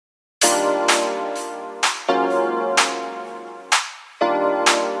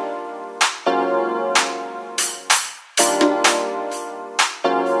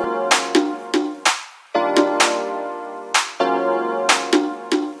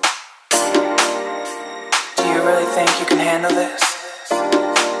think you can handle this?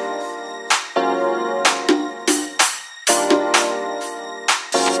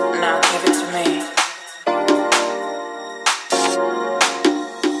 Now give it to me.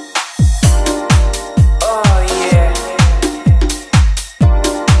 Oh yeah.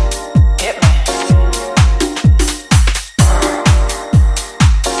 Hit me.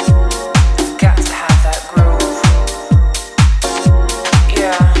 Got to have that groove.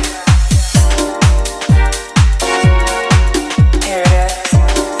 Yeah. Here it is.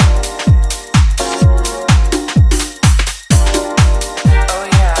 Oh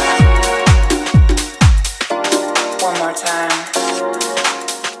yeah. One more time.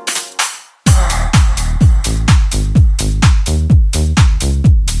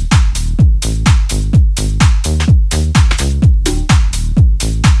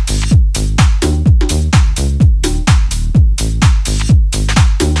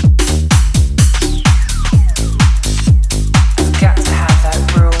 Got to have that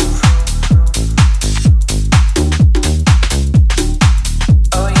groove.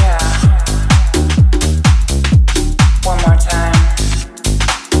 Oh yeah. One more time.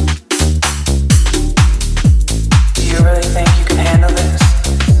 Do you really think you can handle this?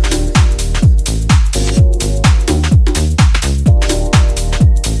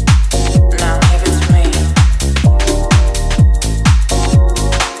 Now give it to me.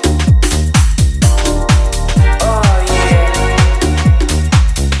 Oh yeah.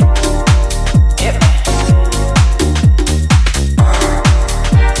 Hit me.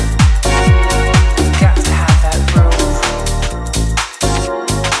 Got to have that groove.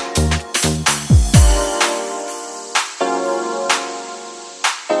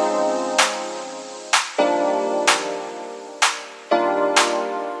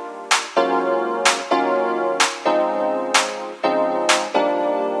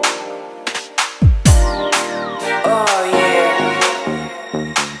 Oh yeah.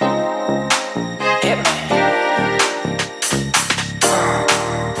 Hit me.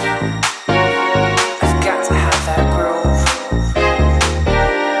 I've got to have that groove.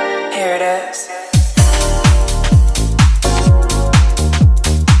 Here it is.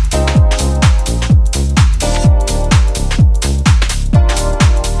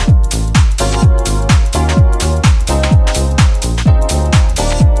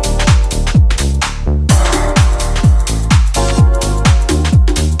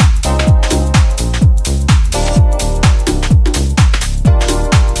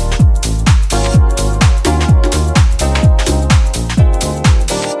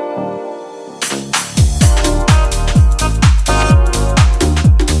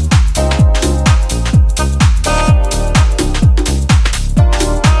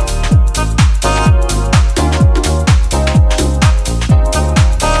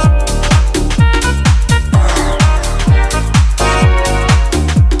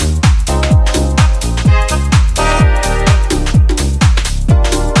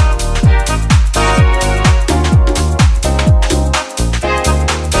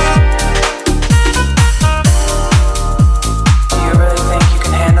 Do you really think you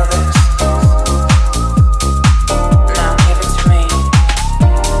can handle this? Now give it to me.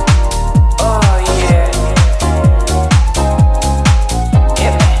 Oh yeah.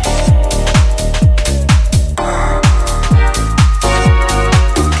 Hit me.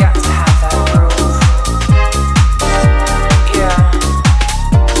 Got to have that groove. Yeah.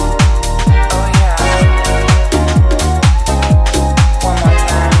 Oh yeah. One more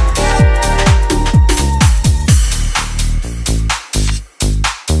time.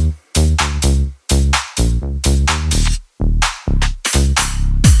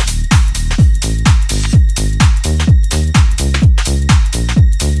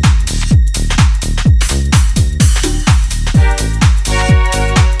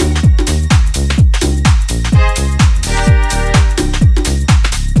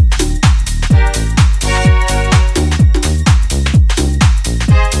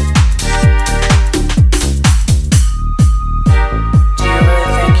 Do you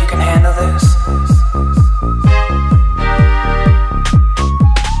really think you can handle this?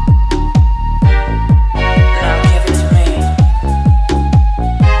 Now give it to me.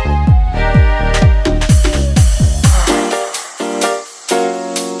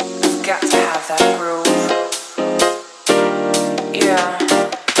 Got to have that groove. Yeah.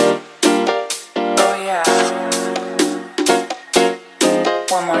 Oh yeah.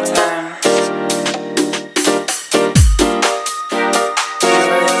 One more time.